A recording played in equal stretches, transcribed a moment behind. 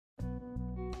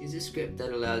is a script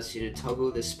that allows you to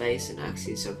toggle the space and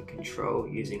axis of a control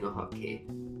using a hotkey.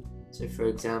 So for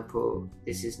example,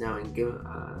 this is now in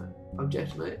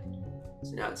object mode.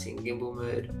 So now it's in gimbal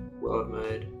mode, world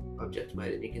mode, object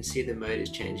mode, and you can see the mode is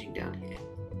changing down here.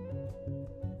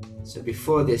 So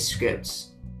before this script,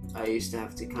 I used to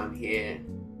have to come here,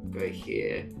 go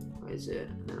here, where is it?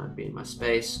 And then I'd be in my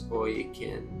space, or you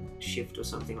can shift or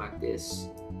something like this.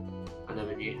 I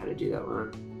never knew how to do that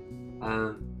one.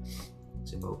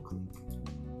 So I'll click.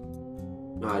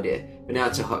 No idea. But now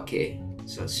it's a hotkey,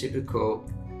 so it's super cool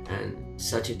and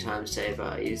such a time saver.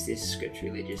 I use this script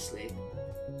religiously.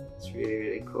 It's really,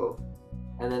 really cool.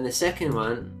 And then the second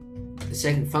one, the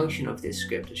second function of this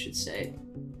script, I should say,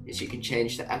 is you can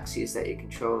change the axis that you're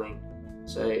controlling.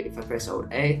 So if I press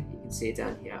Alt A, you can see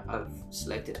down here I've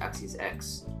selected axis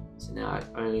X. So now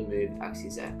I only move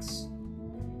axis X.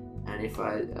 And if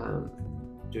I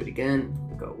do it again,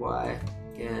 we've got Y,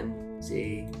 again,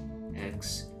 Z,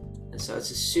 X. And so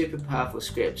it's a super powerful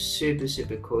script, super,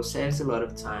 super cool, saves a lot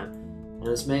of time. And it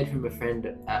was made from a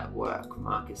friend at work,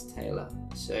 Marcus Taylor.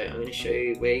 So I'm going to show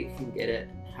you where you can get it,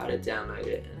 how to download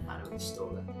it, and how to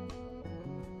install it.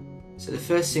 So the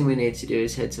first thing we need to do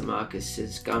is head to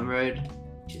Marcus's Gumroad,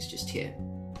 which is just here,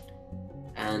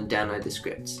 and download the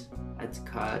script. Add to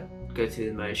cart, go through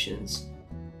the motions.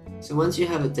 So once you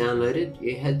have it downloaded,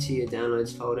 you head to your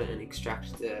downloads folder and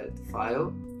extract the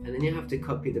file, and then you have to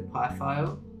copy the Py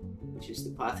file, which is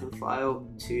the Python file,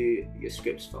 to your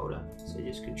scripts folder. So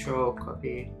just control,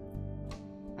 copy,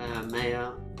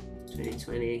 Maya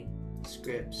 2020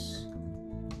 scripts.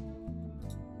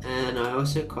 And I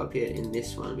also copy it in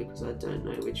this one because I don't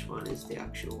know which one is the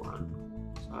actual one.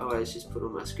 So I always just put all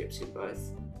my scripts in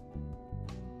both.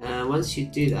 And once you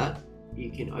do that, you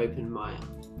can open Maya.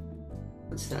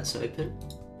 Once that's open,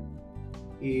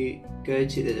 you go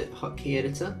to the hotkey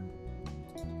editor,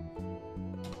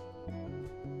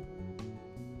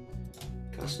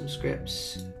 custom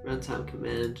scripts, runtime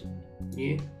command,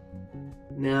 new.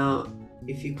 Now,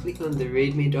 if you click on the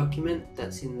README document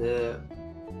that's in the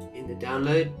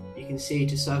download, you can see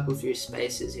to cycle through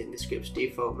spaces in the script's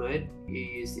default mode, you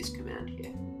use this command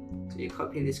here. So you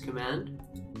copy this command,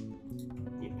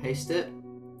 you paste it,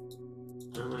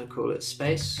 and I'm going to call it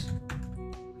space,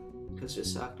 because we're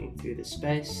cycling through the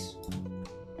space,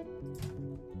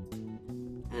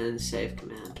 and save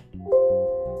command.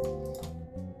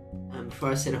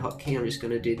 Before I set a hotkey, I'm just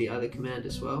going to do the other command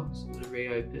as well. So I'm going to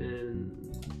reopen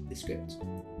the script.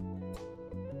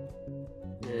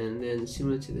 And then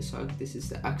similar to the cycle, this is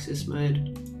the axis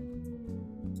mode.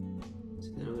 So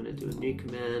then I'm going to do a new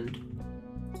command.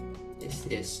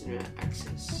 This, and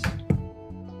axis.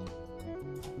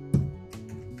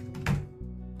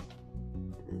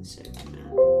 And save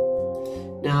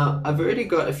command. Now, I've already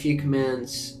got a few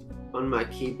commands on my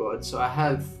keyboard. So I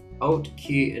have Alt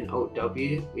Q and Alt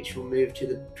W, which will move to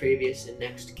the previous and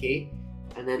next key.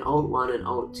 And then Alt 1 and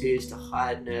Alt 2 is to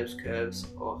hide NURBS curves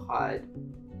or hide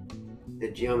the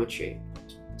geometry.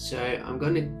 So I'm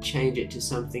going to change it to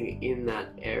something in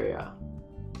that area.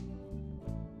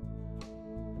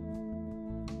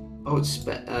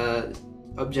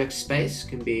 Object space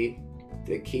can be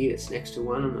the key that's next to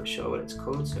one. I'm not sure what it's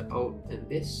called. So Alt and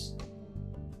this.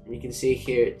 And you can see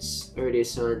here it's already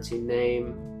assigned to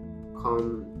name,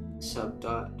 com,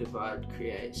 subdivide,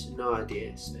 create. So no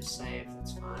idea. So save,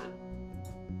 that's fine.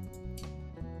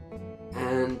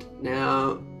 And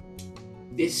now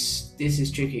this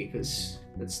is tricky because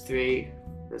that's 3.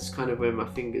 That's kind of where my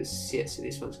fingers sit. So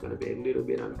this one's going to be a little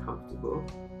bit uncomfortable.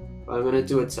 But I'm going to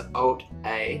do it to Alt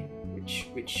A, which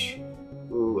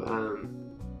will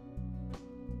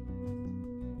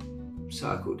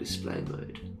cycle display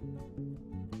mode.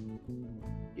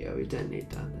 Yeah, we don't need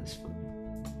that. That's fine.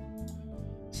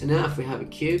 So now if we have a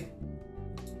cube,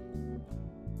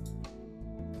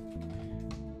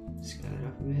 scale it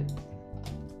up a bit,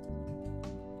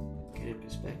 get in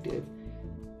perspective.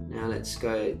 Now let's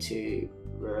go to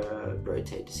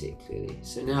rotate to see it clearly.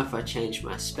 So now if I change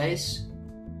my space,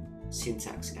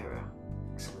 syntax error.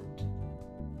 Excellent.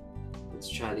 Let's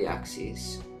try the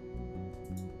axes.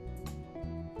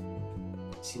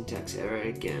 Syntax error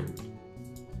again.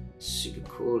 Super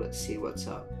cool. Let's see what's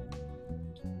up.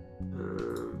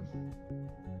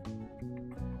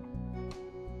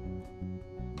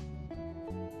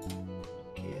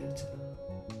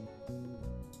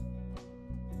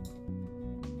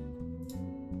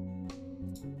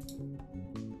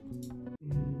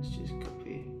 Let's just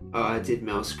copy. Oh, I did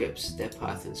mel scripts. They're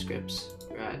Python scripts,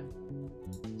 right?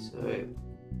 So I'm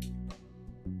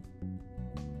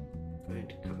going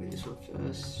to copy this one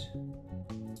first.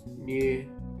 New.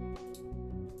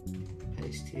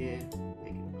 Paste here.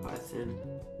 Make it a Python,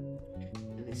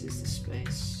 and this is the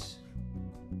space.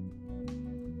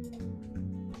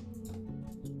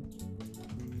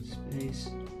 Space.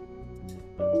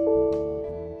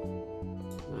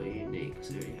 Not unique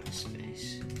because I already have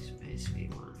space. Space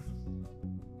v1.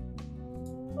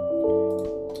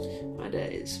 My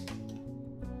days.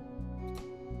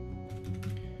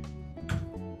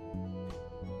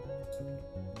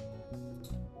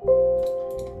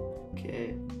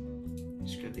 Okay,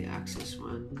 just grab the axis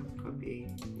one, copy,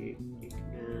 new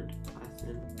command,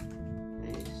 Python,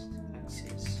 paste,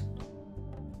 axis.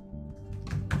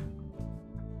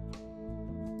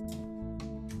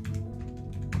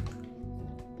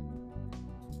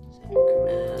 Same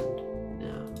command,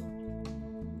 now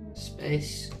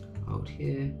space, hold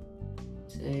here,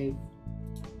 save,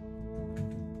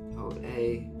 hold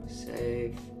A,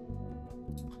 save,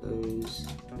 close,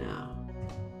 now.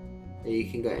 There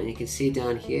you can go, and you can see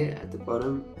down here at the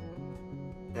bottom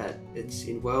that it's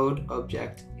in world,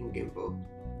 object, and gimbal.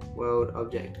 World,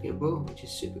 object, gimbal, which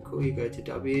is super cool. You go to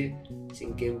W, it's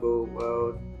in gimbal,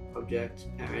 world, object,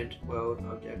 parent, world,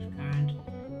 object, parent,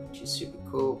 which is super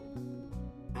cool.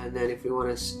 And then if we want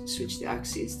to switch the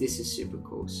axes, this is super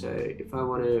cool. So if I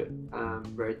want to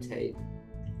rotate,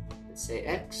 let's say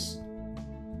X,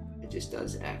 it just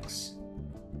does X.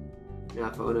 Now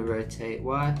if I want to rotate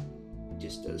Y,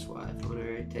 just does Y. If I want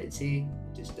to rotate Z,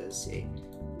 it just does Z.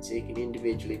 So you can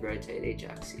individually rotate each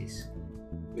axis,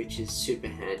 which is super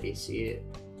handy. So you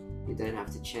don't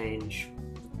have to change,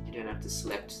 you don't have to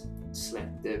select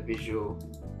the visual,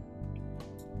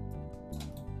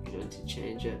 you know, to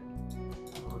change it,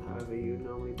 or however you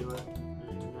normally do it.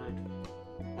 I don't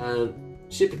know.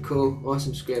 Super cool,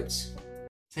 awesome scripts.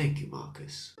 Thank you,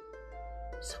 Marcus.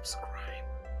 Subscribe.